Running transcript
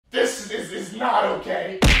is not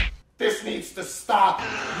okay. This needs to stop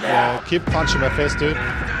now. Keep punching my face, dude.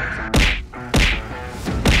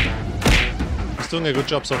 He's doing a good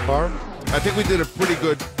job so far. I think we did a pretty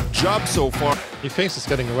good job so far. He thinks he's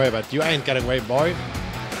getting away, but you ain't getting away, boy.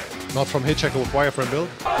 Not from Hitchhiker with wireframe build.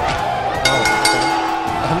 Oh,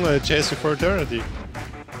 okay. I'm gonna chase you for eternity.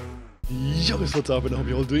 Yo guys, what's up, and I hope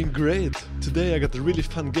you're all doing great. Today I got a really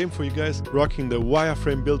fun game for you guys, rocking the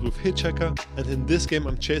wireframe build with Hitchhiker, and in this game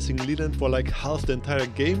I'm chasing Leland for like half the entire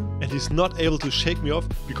game, and he's not able to shake me off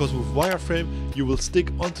because with wireframe you will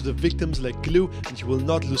stick onto the victims like glue and you will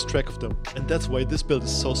not lose track of them, and that's why this build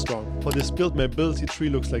is so strong. For this build my ability tree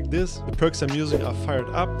looks like this, the perks I'm using are Fired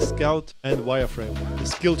Up, Scout and Wireframe. The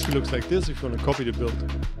skill tree looks like this if you want to copy the build.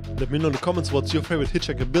 Let me know in the comments what's your favorite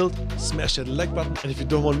Hitchhiker build, smash that like button, and if you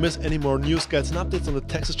don't want to miss any more news, guides and updates on the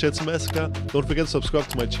Texas Chainsaw Massacre, don't forget to subscribe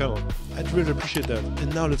to my channel. I'd really appreciate that.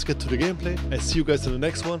 And now let's get to the gameplay. I see you guys in the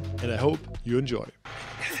next one, and I hope you enjoy.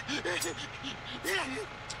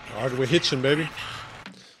 Alright, we're hitching, baby.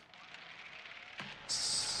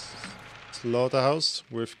 Slaughterhouse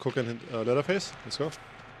with Cook and Leatherface. Let's go.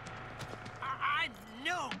 I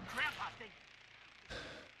know, Grandpa thinks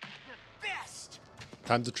the best.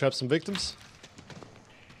 Time to trap some victims.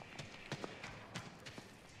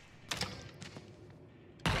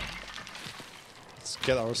 Let's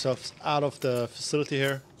get ourselves out of the facility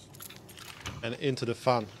here and into the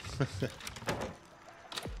fun.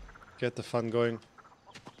 Get the fun going.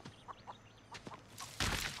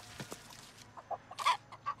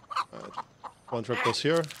 One trap goes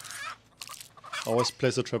here. Always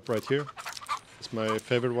place a trap right here. It's my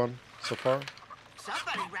favorite one so far.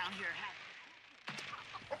 Somebody around here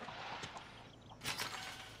had...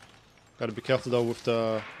 Gotta be careful though with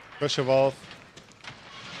the pressure valve.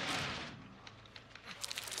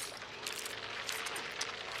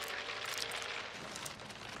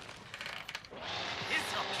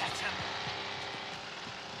 This'll catch him.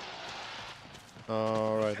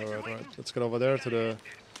 Alright. Let's get over there to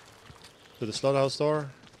the slaughterhouse door.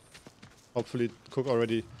 Hopefully Cook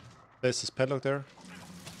already placed his padlock there.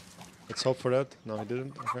 Let's hope for that. No, he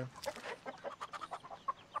didn't. Okay.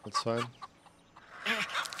 That's fine.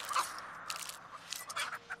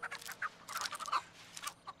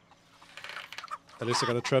 At least I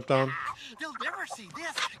got a trap down. They'll never see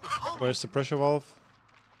this. Where's the pressure valve?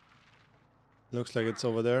 Looks like it's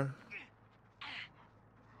over there.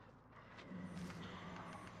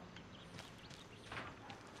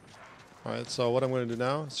 Alright, so what I'm going to do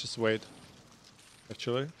now is just wait.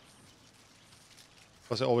 Actually.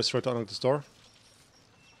 Because I always try to unlock this door.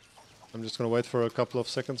 I'm just going to wait for a couple of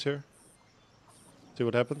seconds here. See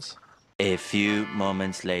what happens. A few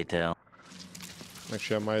moments later.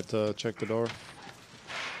 Actually, I might check the door.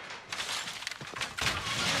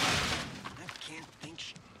 I can't think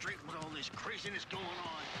straight with all this craziness going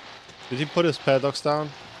on. Did he put his padlocks down?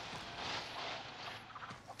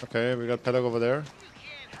 Okay, we got padlock over there. You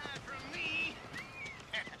can't hide from me.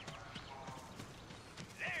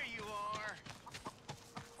 There you are.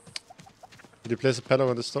 Did he place a padlock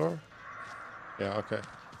on this door? Yeah, okay.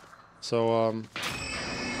 So,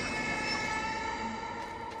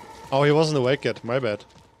 oh, he wasn't awake yet. My bad.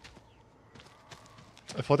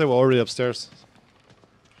 I thought they were already upstairs.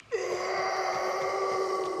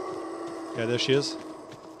 Yeah, there she is.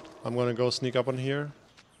 I'm gonna go sneak up on here.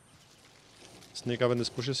 Sneak up in these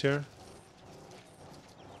bushes here.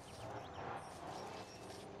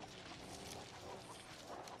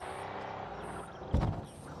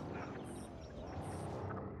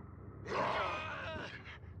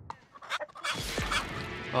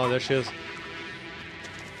 Oh, there she is.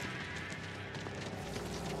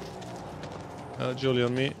 Julie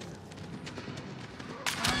on me.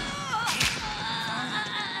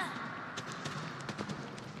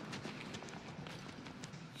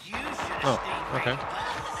 You should Oh, okay.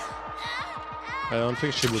 I don't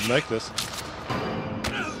think she would make this.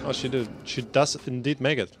 Oh, she did. She does indeed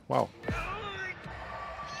make it. Wow.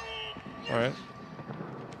 Alright.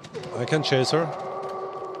 I can chase her.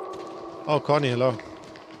 Oh, Connie, hello.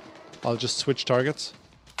 I'll just switch targets.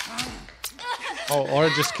 Oh, or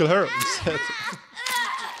just kill her instead.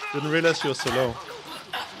 Didn't realize she was so low.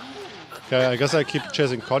 Okay, I guess I keep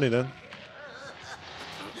chasing Connie then.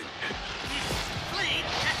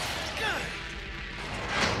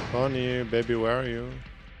 Connie, baby, where are you?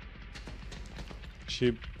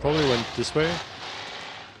 She probably went this way.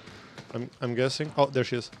 I'm guessing. Oh, there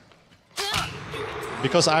she is.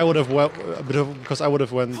 Because I would have went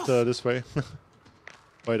this way.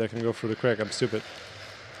 Wait, I can go through the crack. I'm stupid.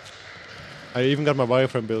 I even got my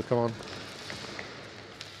wireframe build. Come on.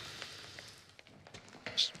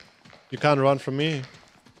 You can't run from me.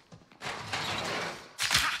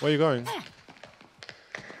 Where are you going?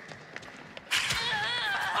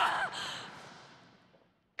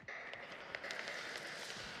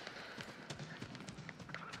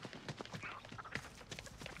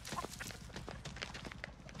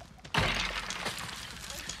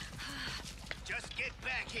 Just get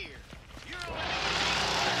back here.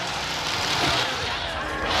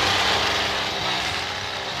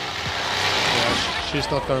 Yeah, she's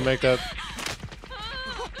not gonna make that.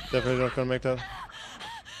 Definitely not gonna make that.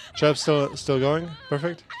 Trap still going.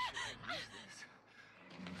 Perfect.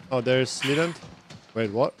 Oh, there's Leland.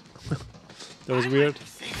 Wait, what? That was weird.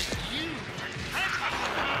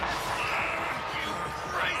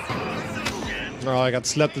 No, I got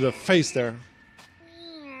slapped in the face there.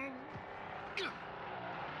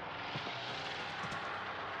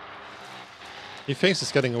 He thinks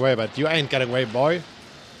he's getting away, but you ain't getting away, boy.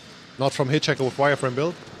 Not from Hitchhiker with wireframe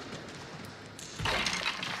build.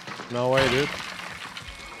 No way, dude.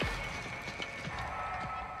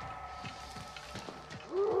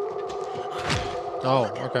 Oh,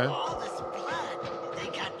 okay. All this blood. They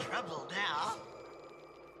got trouble now.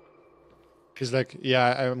 He's like,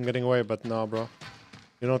 yeah, I'm getting away, but no, bro.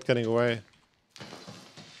 You're not getting away.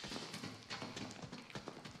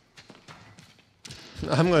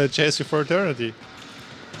 I'm gonna chase you for eternity.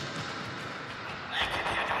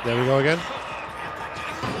 There we go again.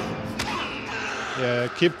 Yeah,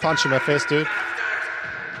 keep punching my face, dude.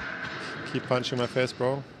 Keep punching my face,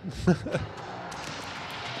 bro.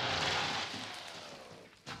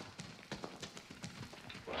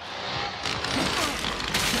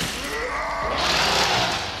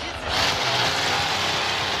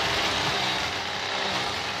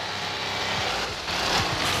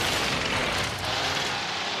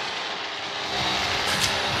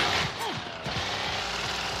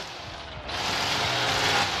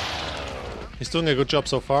 He's doing a good job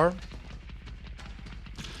so far.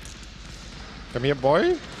 Come here,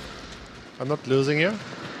 boy. I'm not losing you.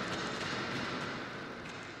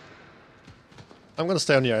 I'm gonna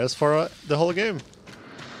stay on your ass for the whole game.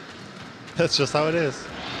 That's just how it is.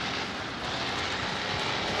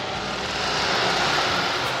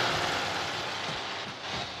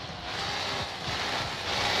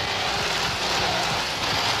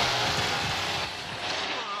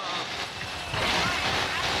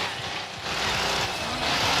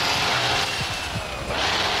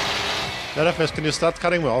 LFS, can you start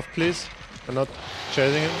cutting me off, please? I'm not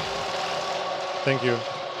chasing him. Thank you.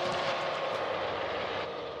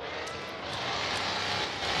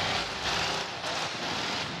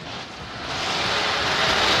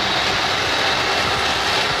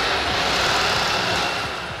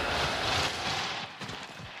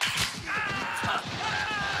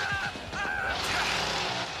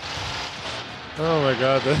 Oh my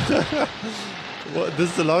god. What? This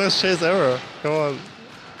is the longest chase ever. Come on.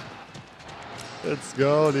 Let's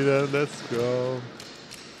go, Lina. Let's go.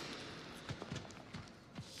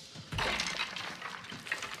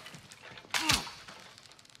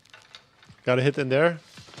 Got a hit in there.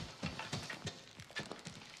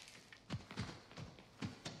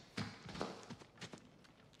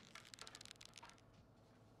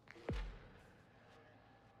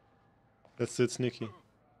 That's it, sneaky.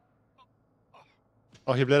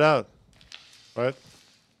 Oh, he bled out. Right?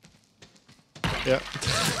 Yeah.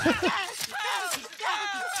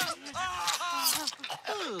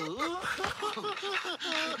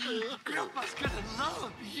 Grandpa's gonna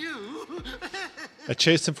love you. I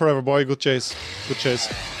chased him forever, boy. Good chase. Good chase.